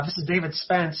This is David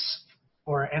Spence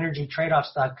for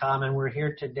EnergyTradeoffs.com, and we're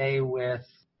here today with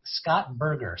Scott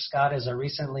Berger. Scott is a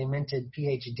recently minted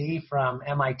PhD from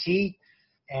MIT,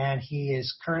 and he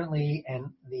is currently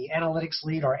the analytics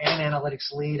lead or an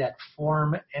analytics lead at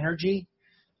Form Energy,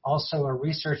 also a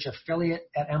research affiliate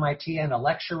at MIT and a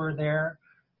lecturer there,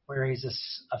 where he's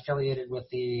affiliated with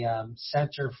the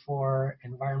Center for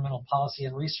Environmental Policy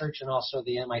and Research and also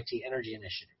the MIT Energy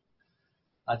Initiative.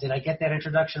 Did I get that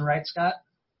introduction right, Scott?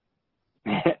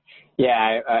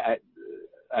 Yeah,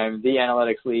 I'm the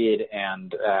analytics lead,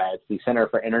 and it's the Center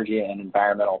for Energy and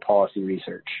Environmental Policy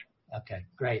Research. Okay,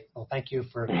 great. Well, thank you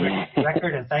for the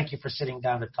record, and thank you for sitting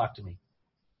down to talk to me.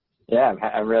 Yeah,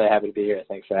 I'm really happy to be here.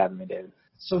 Thanks for having me, David.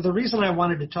 So the reason I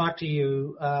wanted to talk to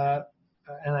you,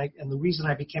 and the reason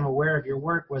I became aware of your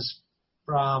work was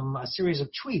from a series of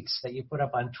tweets that you put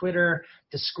up on Twitter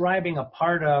describing a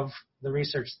part of the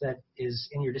research that is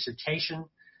in your dissertation,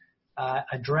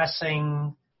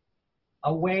 addressing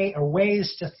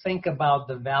ways to think about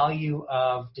the value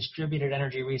of distributed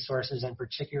energy resources and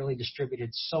particularly distributed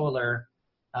solar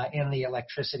in the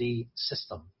electricity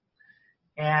system.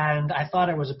 And I thought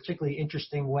it was a particularly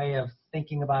interesting way of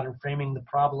thinking about and framing the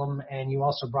problem, and you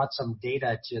also brought some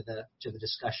data to the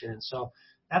discussion. And so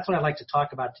that's what I'd like to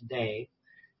talk about today.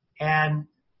 And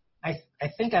I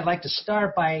think I'd like to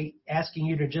start by asking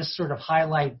you to just sort of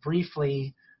highlight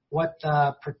briefly what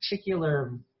the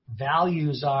particular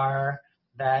values are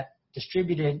that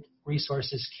distributed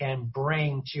resources can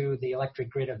bring to the electric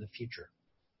grid of the future.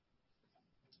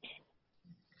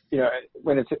 You know,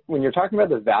 when you're talking about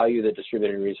the value that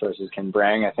distributed resources can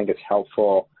bring, I think it's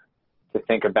helpful to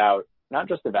think about not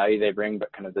just the value they bring,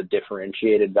 but kind of the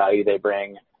differentiated value they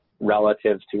bring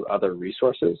relative to other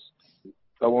resources.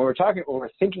 But when we're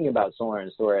thinking about solar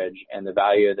and storage and the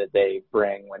value that they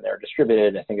bring when they're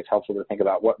distributed, I think it's helpful to think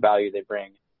about what value they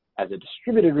bring as a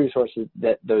distributed resource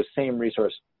that those same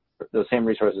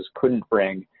resources couldn't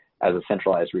bring as a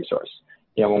centralized resource.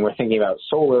 You know, when we're thinking about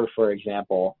solar, for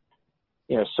example,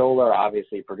 you know, solar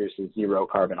obviously produces zero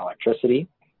carbon electricity.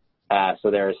 So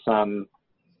there is some,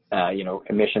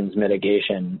 emissions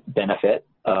mitigation benefit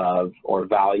or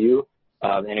value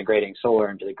of integrating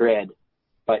solar into the grid.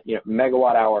 But, you know,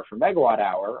 megawatt hour for megawatt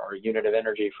hour or unit of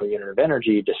energy for unit of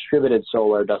energy, distributed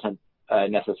solar doesn't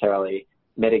necessarily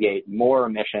mitigate more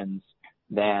emissions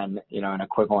than, you know, an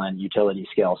equivalent utility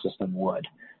scale system would.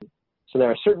 So there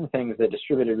are certain things that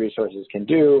distributed resources can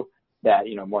do that,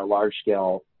 you know, more large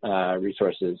scale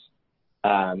resources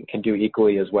can do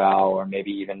equally as well, or maybe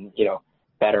even, you know,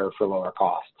 better for lower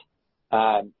cost.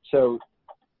 So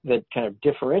the kind of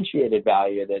differentiated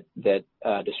value that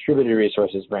distributed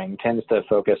resources bring tends to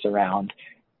focus around,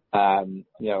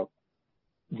 the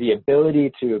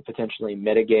ability to potentially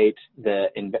mitigate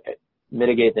the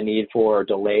need for, or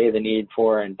delay the need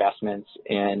for investments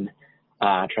in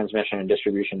transmission and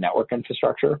distribution network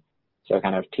infrastructure. So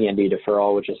kind of T&D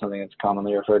deferral, which is something that's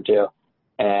commonly referred to,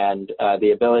 and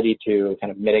the ability to kind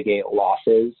of mitigate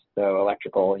losses, so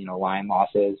electrical, you know, line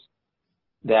losses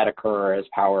that occur as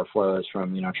power flows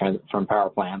from, you know, from power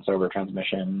plants over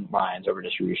transmission lines, over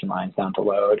distribution lines down to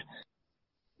load.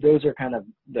 Those are kind of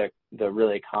the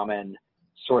really common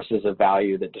sources of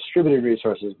value that distributed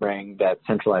resources bring that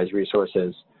centralized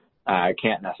resources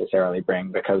can't necessarily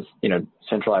bring, because, you know,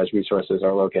 centralized resources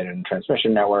are located in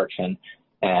transmission networks and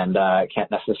can't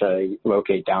necessarily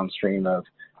locate downstream of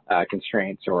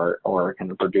constraints or kind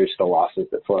of reduce the losses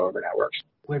that flow over networks.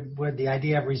 Would the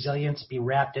idea of resilience be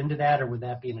wrapped into that, or would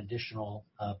that be an additional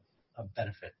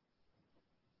benefit?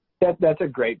 That's a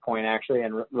great point, actually.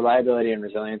 And reliability and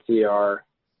resiliency are,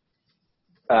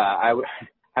 I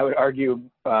would argue,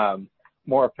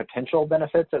 more potential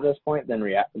benefits at this point than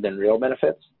real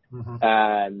benefits.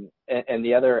 Mm-hmm. And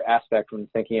the other aspect when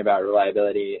thinking about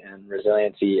reliability and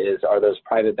resiliency is, are those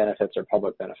private benefits or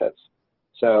public benefits?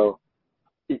 So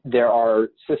there are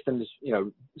systems, you know,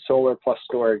 solar plus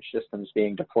storage systems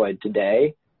being deployed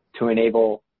today to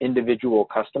enable individual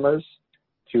customers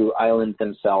to island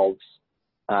themselves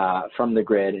from the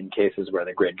grid in cases where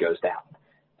the grid goes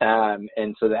down.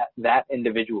 And so that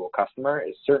individual customer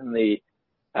is certainly,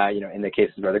 in the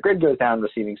cases where the grid goes down,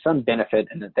 receiving some benefit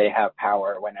in that they have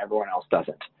power when everyone else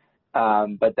doesn't.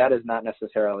 But that is not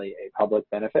necessarily a public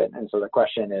benefit. And so the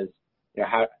question is, you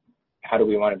know, how do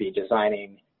we want to be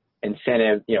designing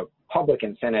public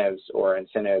incentives or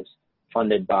incentives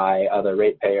funded by other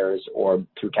ratepayers or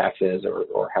through taxes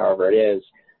or however it is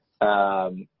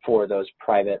for those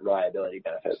private reliability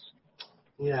benefits?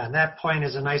 Yeah, and that point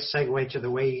is a nice segue to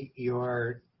the way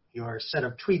your set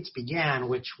of tweets began,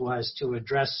 which was to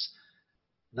address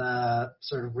the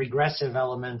sort of regressive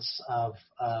elements of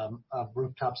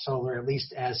rooftop solar, at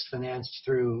least as financed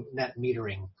through net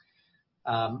metering.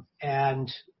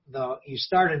 You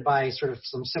started by sort of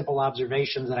some simple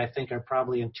observations that I think are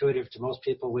probably intuitive to most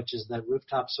people, which is that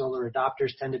rooftop solar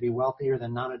adopters tend to be wealthier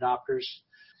than non-adopters.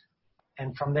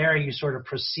 And from there, you sort of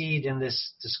proceed in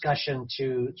this discussion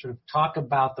to sort of talk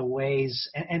about the ways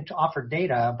and to offer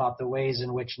data about the ways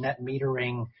in which net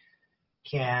metering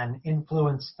can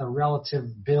influence the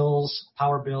relative bills,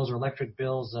 power bills or electric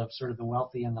bills of sort of the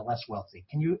wealthy and the less wealthy.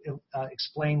 Can you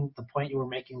explain the point you were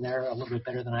making there a little bit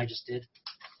better than I just did?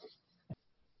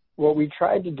 What we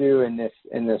tried to do in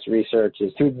this research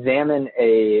is to examine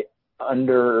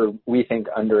we think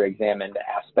under-examined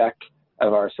aspect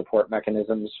of our support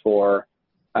mechanisms for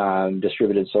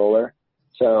distributed solar.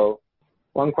 So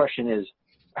one question is,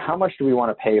 how much do we want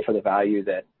to pay for the value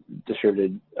that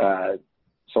distributed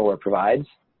solar provides?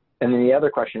 And then the other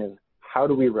question is, how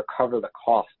do we recover the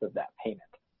cost of that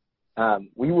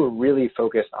payment? We were really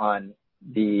focused on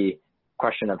the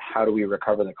question of how do we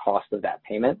recover the cost of that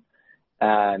payment.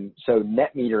 So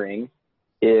net metering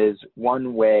is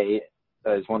one way,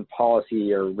 is one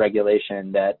policy or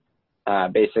regulation that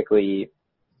basically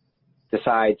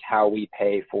decides how we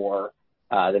pay for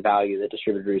the value that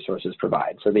distributed resources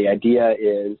provide. So the idea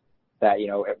is that,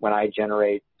 when I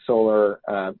generate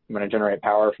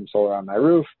power from solar on my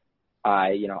roof,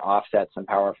 I, offset some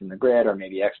power from the grid or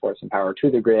maybe export some power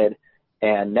to the grid,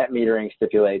 and net metering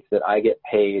stipulates that I get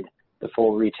paid the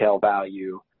full retail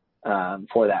value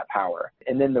for that power.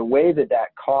 And then the way that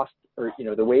cost, or,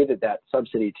 the way that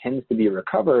subsidy tends to be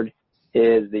recovered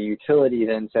is the utility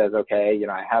then says, okay,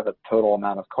 I have a total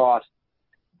amount of cost,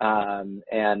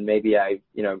 and maybe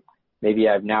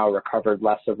I've now recovered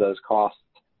less of those costs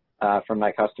from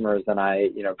my customers than I,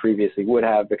 previously would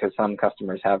have, because some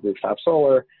customers have rooftop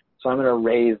solar. So I'm going to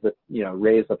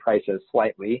raise the prices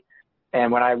slightly.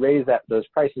 And when I raise those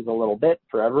prices a little bit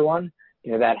for everyone,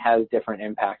 that has different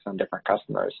impacts on different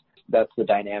customers. That's the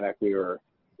dynamic we were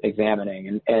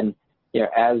examining. And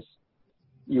as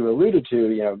you alluded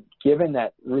to, given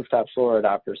that rooftop solar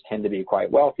adopters tend to be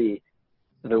quite wealthy,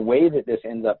 the way that this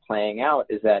ends up playing out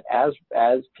is that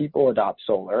as people adopt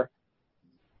solar,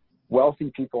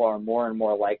 wealthy people are more and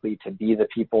more likely to be the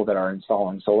people that are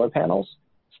installing solar panels.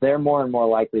 So they're more and more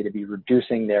likely to be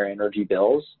reducing their energy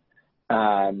bills.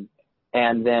 And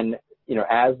then,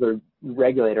 as the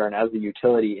regulator and as the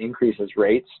utility increases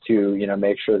rates to,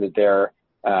 make sure that they're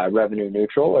revenue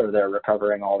neutral or they're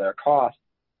recovering all their costs,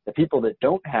 the people that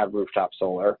don't have rooftop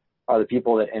solar are the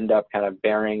people that end up kind of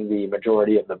bearing the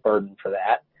majority of the burden for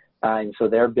that. And so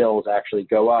their bills actually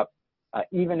go up,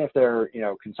 even if their,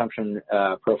 consumption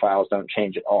profiles don't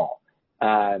change at all.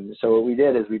 So what we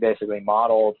did is we basically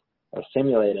modeled or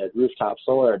simulated rooftop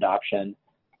solar adoption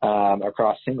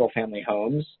across single-family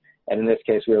homes. And in this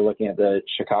case, we were looking at the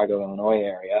Chicago, Illinois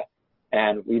area.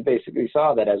 And we basically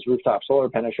saw that as rooftop solar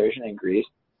penetration increased,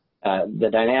 the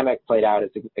dynamic played out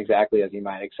exactly as you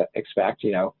might expect.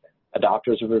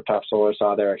 Adopters of rooftop solar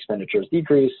saw their expenditures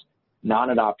decrease.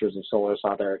 Non-adopters of solar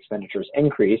saw their expenditures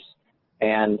increase.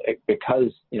 And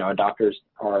because, adopters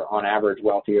are on average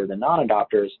wealthier than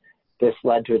non-adopters, this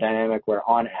led to a dynamic where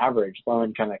on average,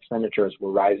 low-income expenditures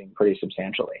were rising pretty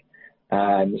substantially.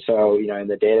 So, in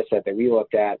the data set that we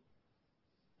looked at,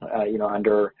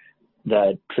 under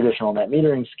the traditional net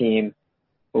metering scheme,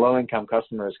 low-income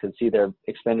customers could see their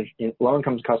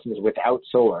low-income customers without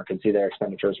solar could see their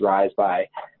expenditures rise by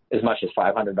as much as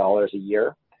 $500 a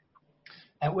year.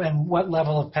 And what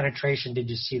level of penetration did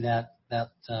you see that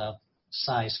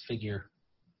size figure?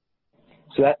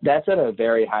 So that's at a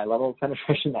very high level of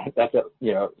penetration. That's at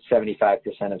 75%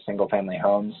 of single-family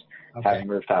homes having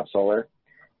rooftop solar.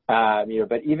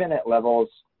 But even at levels,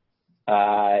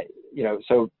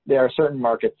 so there are certain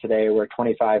markets today where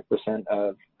 25%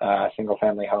 of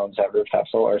single-family homes have rooftop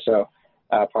solar. So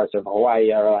parts of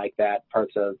Hawaii are like that.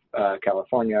 Parts of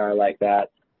California are like that.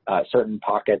 Certain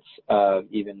pockets of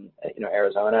even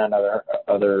Arizona and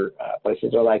other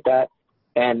places are like that.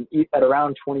 And at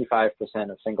around 25%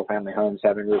 of single-family homes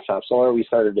having rooftop solar, we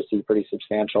started to see pretty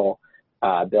substantial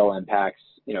bill impacts.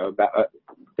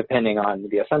 Depending on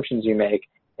the assumptions you make,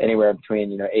 anywhere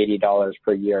between $80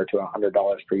 per year to $100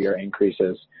 per year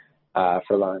increases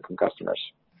for low-income customers.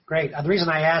 Great. The reason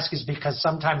I ask is because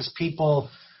sometimes people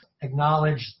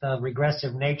acknowledge the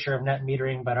regressive nature of net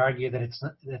metering, but argue that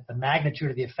that the magnitude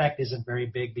of the effect isn't very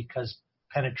big because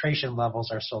penetration levels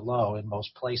are so low in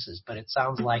most places. But it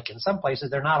sounds like in some places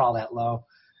they're not all that low.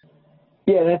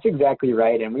 Yeah, that's exactly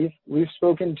right. And we've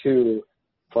spoken to,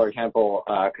 for example,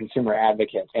 consumer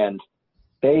advocates, and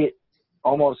they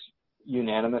almost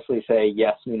unanimously say,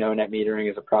 yes, we know net metering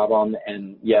is a problem,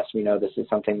 and yes, we know this is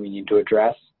something we need to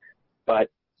address, but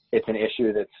it's an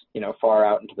issue that's, far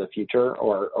out into the future,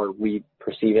 or we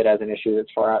perceive it as an issue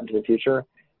that's far out into the future.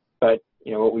 But,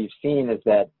 what we've seen is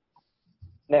that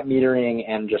net metering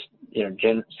and just,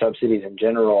 subsidies in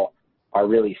general are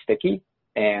really sticky,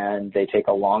 and they take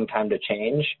a long time to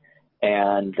change,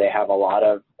 and they have a lot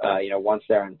of, once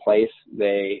they're in place,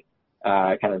 they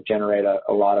kind of generate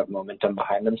a lot of momentum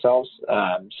behind themselves.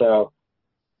 So,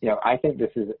 I think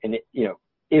this is,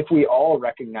 if we all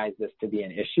recognize this to be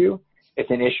an issue, it's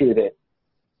an issue that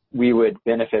we would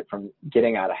benefit from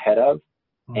getting out ahead of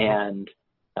and,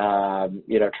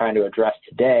 trying to address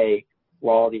today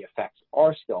while the effects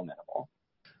are still minimal.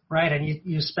 Right. And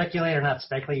you speculate or not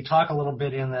speculate, you talk a little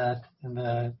bit in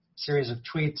the series of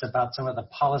tweets about some of the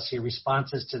policy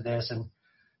responses to this. And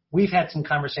we've had some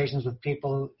conversations with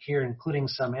people here, including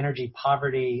some energy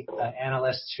poverty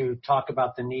analysts who talk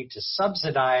about the need to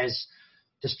subsidize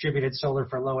distributed solar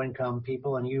for low-income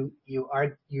people, and you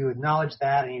acknowledge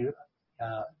that, and you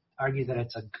argue that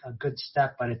it's a good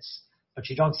step, but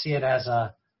you don't see it as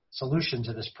a solution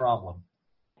to this problem.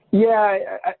 Yeah,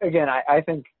 I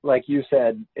think, like you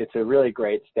said, it's a really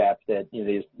great step that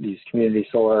these community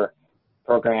solar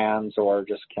programs, or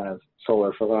just kind of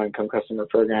solar for low-income customer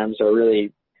programs, are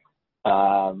really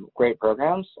great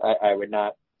programs. I would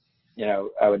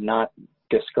not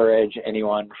discourage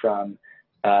anyone from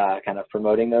kind of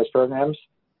promoting those programs,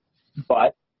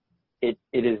 but it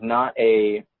is not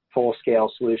a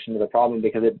full-scale solution to the problem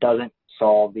because it doesn't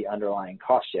solve the underlying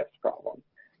cost shift problem.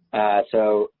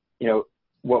 So,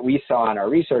 what we saw in our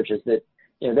research is that,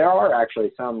 there are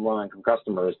actually some low-income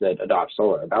customers that adopt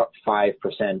solar. About 5%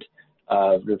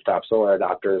 of rooftop solar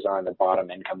adopters are in the bottom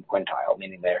income quintile,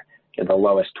 meaning they're the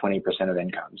lowest 20% of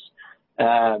incomes.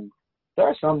 There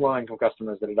are some low-income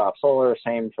customers that adopt solar,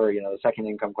 same for, the second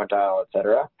income quintile, et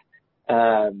cetera.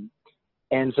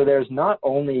 And so there's not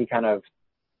only kind of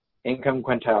income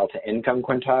quintile to income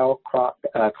quintile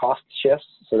cost shifts.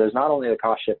 So there's not only the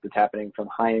cost shift that's happening from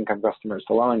high-income customers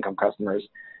to low-income customers,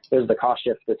 there's the cost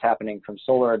shift that's happening from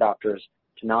solar adopters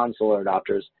to non-solar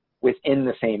adopters within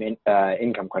the same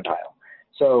income quintile.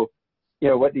 So,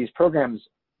 what these programs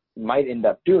might end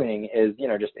up doing is,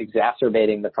 just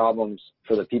exacerbating the problems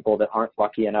for the people that aren't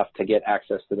lucky enough to get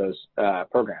access to those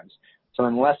programs. So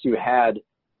unless you had,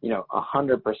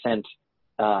 100%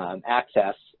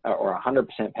 access or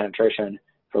 100% penetration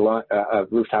for of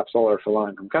rooftop solar for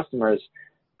low-income customers,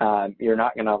 you're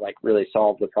not going to really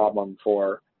solve the problem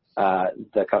for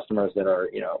the customers that are,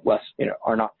 less,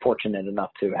 are not fortunate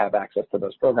enough to have access to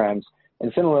those programs.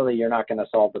 And similarly, you're not going to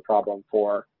solve the problem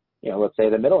for, let's say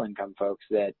the middle income folks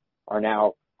that are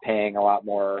now paying a lot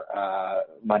more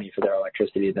money for their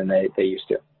electricity than they used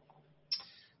to.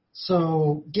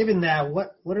 So given that,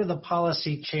 what are the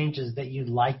policy changes that you'd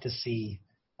like to see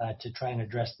to try and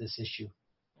address this issue?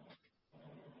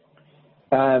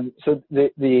 So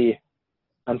the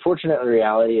unfortunate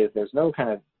reality is there's no kind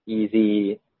of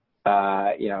easy,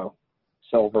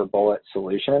 silver bullet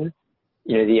solution.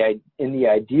 In the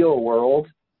ideal world,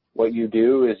 what you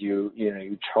do is you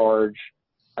charge,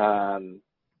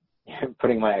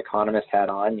 putting my economist hat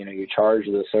on, you charge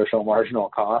the social marginal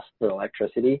cost for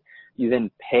electricity. You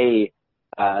then pay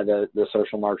the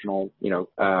social marginal,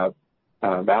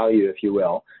 value, if you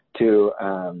will, to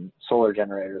solar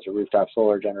generators or rooftop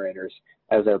solar generators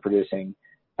as they're producing.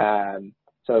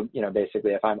 So,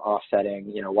 basically, if I'm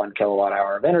offsetting, 1 kilowatt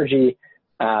hour of energy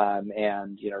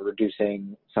and,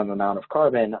 reducing some amount of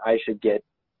carbon, I should get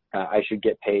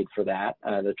paid for that,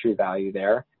 the true value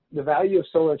there. The value of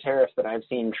solar tariffs that I've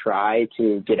seen try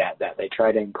to get at that, they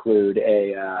try to include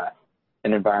an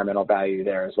environmental value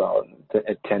there as well.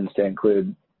 It tends to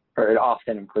include, or it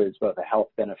often includes, both a health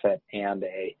benefit and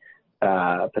a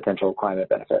potential climate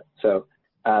benefit. So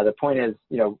the point is,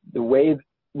 the way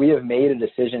we have made a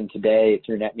decision today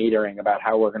through net metering about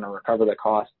how we're going to recover the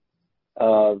cost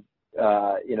of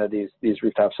these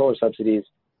rooftop solar subsidies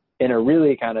in a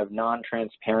really kind of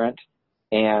non-transparent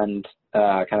and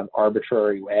kind of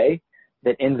arbitrary way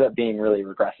that ends up being really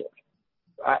regressive.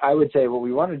 I would say what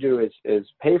we want to do is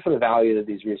pay for the value that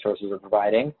these resources are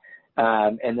providing,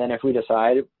 and then if we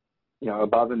decide,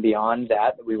 above and beyond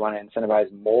that we want to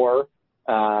incentivize more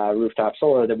rooftop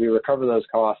solar, that we recover those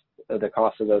costs, the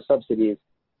cost of those subsidies,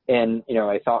 in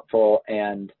a thoughtful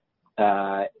and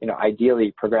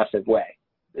ideally progressive way.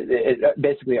 It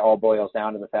basically all boils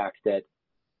down to the fact that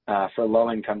for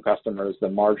low-income customers, the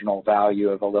marginal value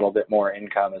of a little bit more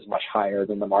income is much higher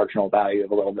than the marginal value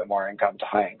of a little bit more income to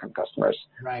high-income customers.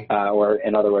 Right. Or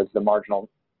in other words, the marginal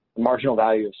the marginal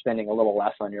value of spending a little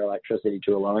less on your electricity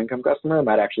to a low-income customer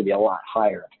might actually be a lot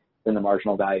higher than the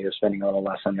marginal value of spending a little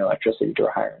less on your electricity to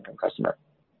a higher-income customer.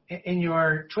 In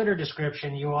your Twitter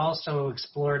description, you also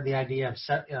explored the idea of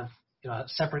a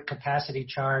separate capacity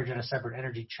charge and a separate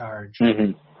energy charge.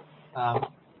 Mm-hmm.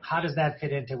 How does that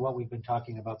fit into what we've been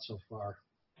talking about so far?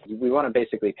 We want to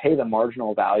basically pay the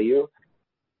marginal value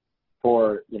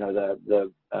for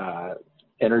the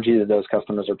energy that those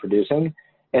customers are producing,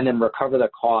 and then recover the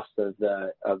cost of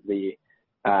the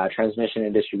transmission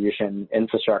and distribution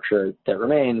infrastructure that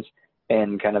remains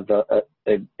in kind of a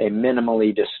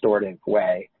minimally distortive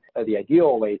way. The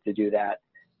ideal way to do that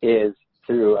is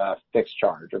through a fixed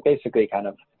charge, or basically kind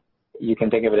of, you can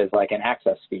think of it as like an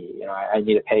access fee. I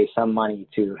need to pay some money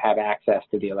to have access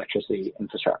to the electricity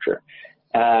infrastructure.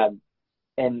 And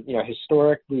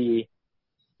historically,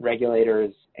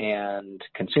 regulators and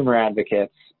consumer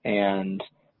advocates and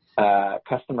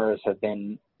customers have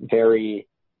been very,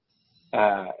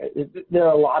 there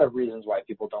are a lot of reasons why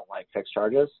people don't like fixed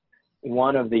charges.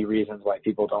 One of the reasons why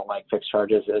people don't like fixed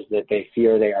charges is that they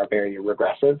fear they are very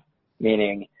regressive,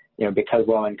 meaning, because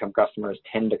low-income customers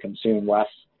tend to consume less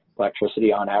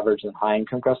electricity on average than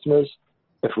high-income customers,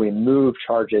 if we move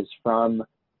charges from,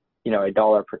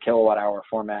 $1 per kilowatt hour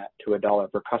format to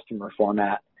 $1 per customer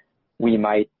format, we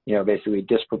might, basically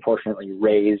disproportionately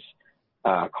raise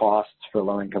costs for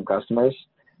low-income customers.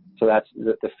 So that's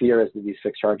the fear, is that these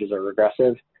fixed charges are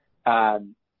regressive.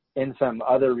 In some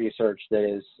other research that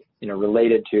is,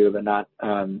 related to, but not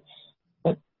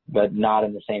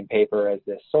in the same paper as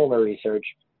this solar research,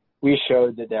 we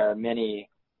showed that there are many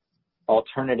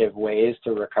alternative ways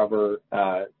to recover,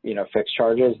 fixed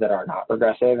charges that are not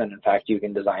regressive. And in fact, you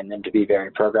can design them to be very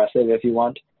progressive if you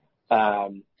want.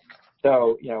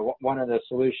 So, one of the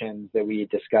solutions that we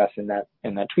discuss in that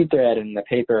tweet thread and in the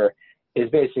paper is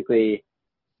basically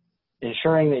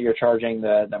ensuring that you're charging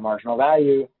the marginal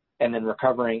value, and then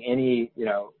recovering any,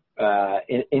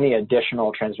 any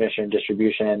additional transmission,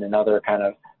 distribution, and other kind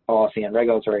of policy and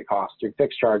regulatory costs through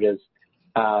fixed charges,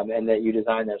 and that you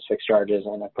design those fixed charges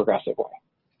in a progressive way.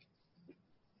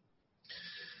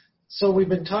 So we've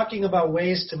been talking about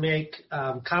ways to make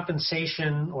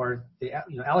compensation, or the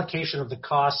allocation of the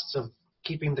costs of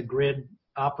keeping the grid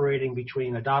operating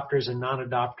between adopters and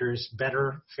non-adopters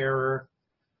better, fairer,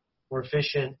 more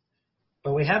efficient.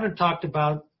 But we haven't talked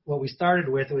about what we started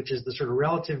with, which is the sort of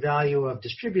relative value of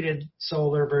distributed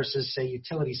solar versus, say,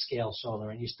 utility scale solar.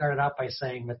 And you started out by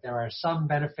saying that there are some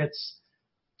benefits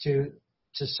to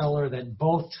solar that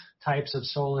both types of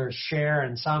solar share,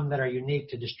 and some that are unique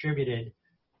to distributed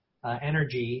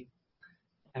energy.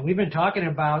 And we've been talking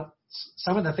about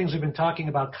some of the things we've been talking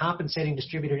about compensating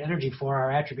distributed energy for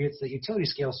are attributes that utility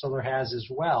scale solar has as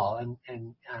well,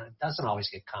 and doesn't always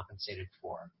get compensated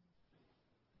for.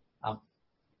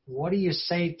 What do you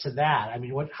say to that? I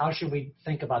mean, how should we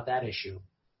think about that issue?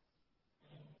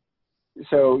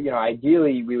 So,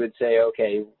 ideally we would say,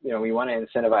 okay, we want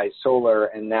to incentivize solar,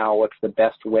 and now what's the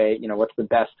best way, what's the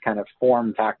best kind of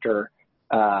form factor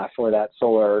for that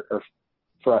solar, or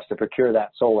for us to procure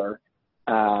that solar?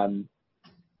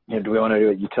 Do we want to do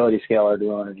a utility scale, or do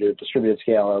we want to do a distributed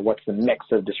scale, or what's the mix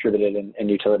of distributed and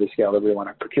utility scale that we want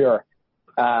to procure?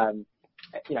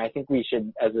 I think we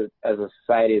should, as a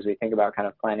society, as we think about kind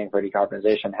of planning for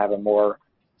decarbonization, have a more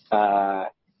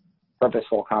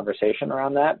purposeful conversation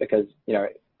around that, because,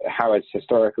 how it's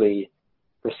historically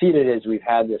proceeded is we've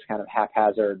had this kind of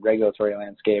haphazard regulatory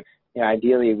landscape.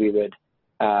 Ideally we would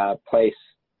place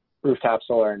rooftop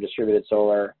solar and distributed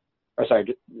solar,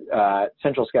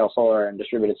 central scale solar and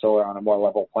distributed solar on a more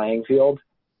level playing field,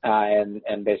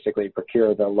 and basically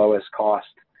procure the lowest cost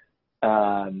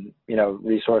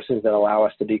resources that allow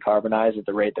us to decarbonize at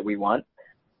the rate that we want.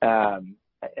 I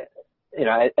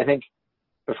think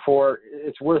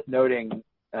it's worth noting,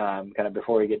 kind of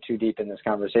before we get too deep in this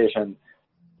conversation,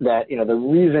 that, the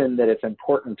reason that it's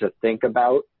important to think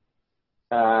about,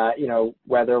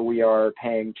 whether we are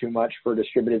paying too much for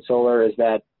distributed solar is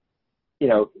that,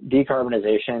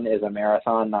 decarbonization is a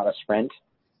marathon, not a sprint.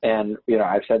 And,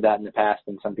 I've said that in the past,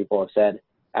 and some people have said,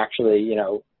 actually,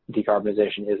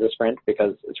 decarbonization is a sprint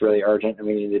because it's really urgent and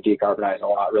we need to decarbonize a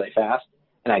lot really fast.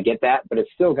 And I get that, but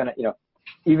it's still going to,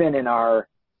 even in our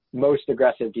most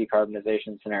aggressive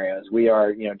decarbonization scenarios, we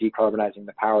are, decarbonizing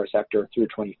the power sector through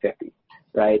 2050,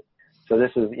 right? So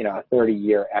this is, a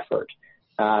 30-year effort,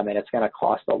 and it's going to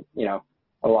cost,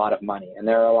 a lot of money. And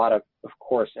there are a lot of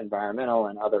course, environmental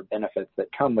and other benefits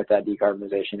that come with that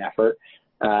decarbonization effort.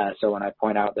 So when I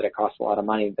point out that it costs a lot of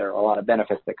money, there are a lot of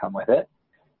benefits that come with it.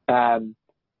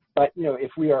 But,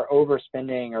 if we are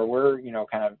overspending, or we're,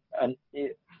 kind of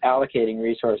allocating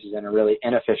resources in a really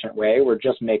inefficient way, we're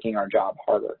just making our job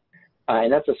harder.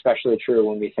 And that's especially true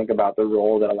when we think about the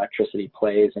role that electricity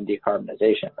plays in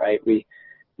decarbonization, right? We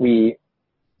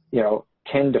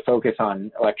tend to focus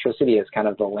on electricity as kind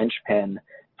of the linchpin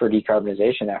for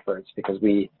decarbonization efforts because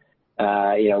we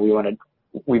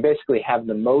basically have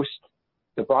the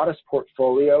broadest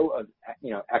portfolio of,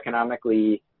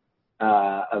 economically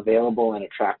available and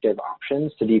attractive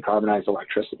options to decarbonize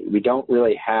electricity. We don't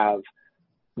really have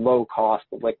low-cost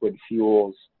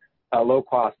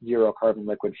zero-carbon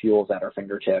liquid fuels at our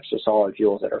fingertips or solid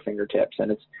fuels at our fingertips,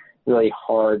 and it's really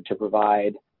hard to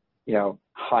provide,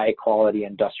 high-quality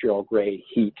industrial-grade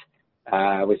heat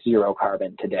with zero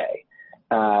carbon today.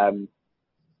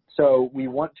 So we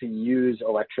want to use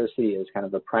electricity as kind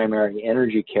of the primary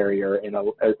energy carrier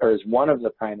or as one of the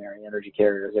primary energy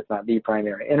carriers, if not the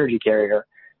primary energy carrier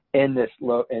in this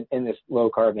low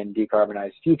carbon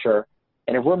decarbonized future.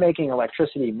 And if we're making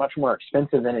electricity much more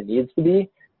expensive than it needs to be,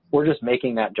 we're just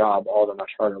making that job all the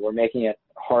much harder. We're making it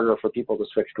harder for people to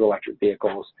switch to electric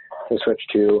vehicles, to switch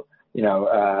to,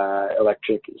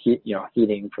 electric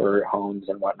heating for homes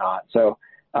and whatnot. So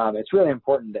it's really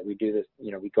important that we do this,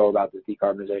 we go about this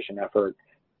decarbonization effort,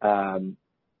 in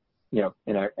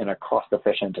a cost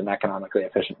efficient and economically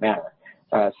efficient manner.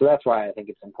 So that's why I think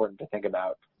it's important to think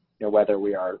about, whether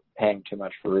we are paying too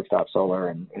much for rooftop solar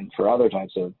and for other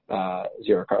types of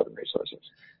zero carbon resources.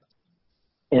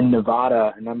 In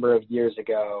Nevada, a number of years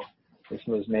ago, this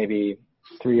was maybe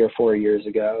 3 or 4 years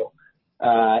ago,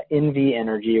 NV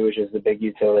Energy, which is the big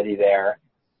utility there,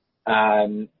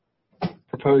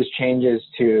 proposed changes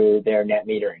to their net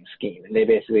metering scheme. And they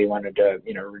basically wanted to,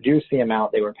 reduce the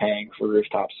amount they were paying for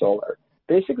rooftop solar.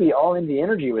 Basically, all NV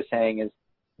Energy was saying is,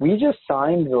 we just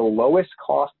signed the lowest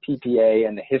cost PPA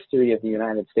in the history of the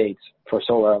United States for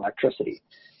solar electricity.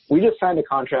 We just signed a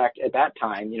contract at that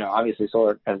time. Obviously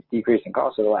solar has decreased in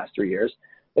cost over the last 3 years.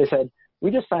 They said, we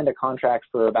just signed a contract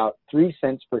for about 3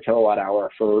 cents per kilowatt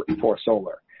hour for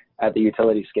solar at the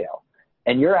utility scale.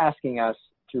 And you're asking us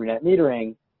through net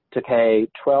metering to pay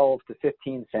 12 to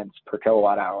 15 cents per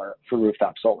kilowatt hour for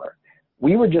rooftop solar.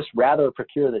 We would just rather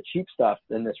procure the cheap stuff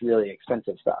than this really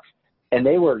expensive stuff. And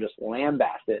they were just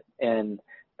lambasted in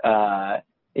the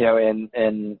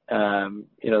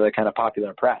kind of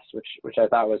popular press, which I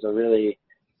thought was a really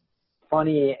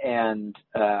funny and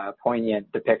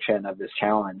poignant depiction of this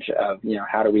challenge of,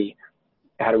 how do we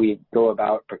go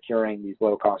about procuring these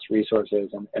low cost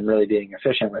resources and really being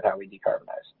efficient with how we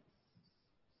decarbonize.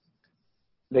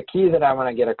 The key that I want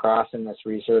to get across in this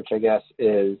research, I guess,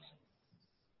 is,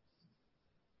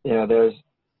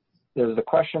 there's the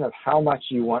question of how much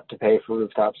you want to pay for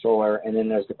rooftop solar, and then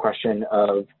there's the question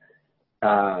of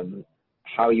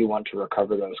how you want to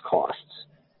recover those costs.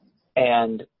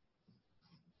 And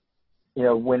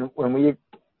when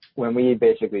we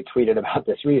basically tweeted about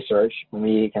this research, when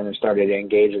we kind of started to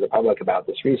engage the public about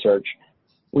this research,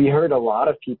 we heard a lot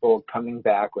of people coming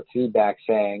back with feedback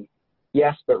saying,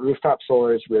 yes, but rooftop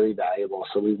solar is really valuable,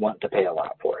 so we want to pay a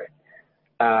lot for it.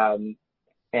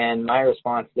 And my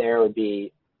response there would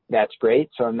be, that's great.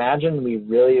 So imagine we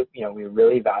really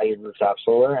valued rooftop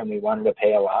solar and we wanted to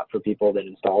pay a lot for people that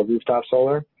installed rooftop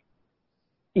solar.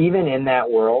 Even in that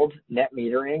world, net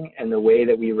metering and the way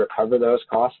that we recover those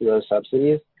costs, those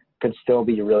subsidies, could still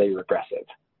be really regressive.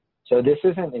 So this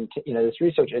this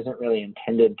research isn't really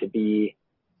intended to be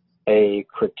a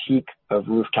critique of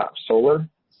rooftop solar,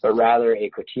 but rather a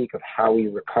critique of how we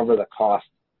recover the cost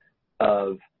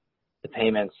of the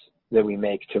payments that we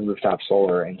make to rooftop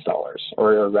solar installers,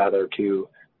 or rather to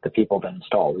the people that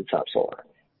install rooftop solar.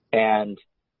 And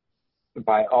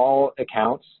by all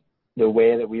accounts, the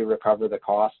way that we recover the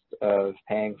cost of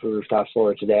paying for rooftop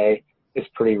solar today is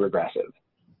pretty regressive.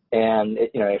 And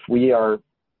if we are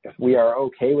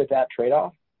okay with that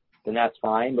trade-off, then that's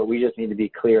fine, but we just need to be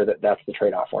clear that that's the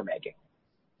trade-off we're making.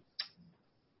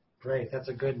 Great. That's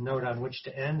a good note on which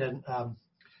to end. And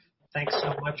thanks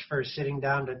so much for sitting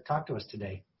down to talk to us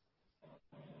today.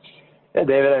 Yeah,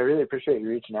 David, I really appreciate you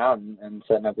reaching out and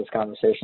setting up this conversation.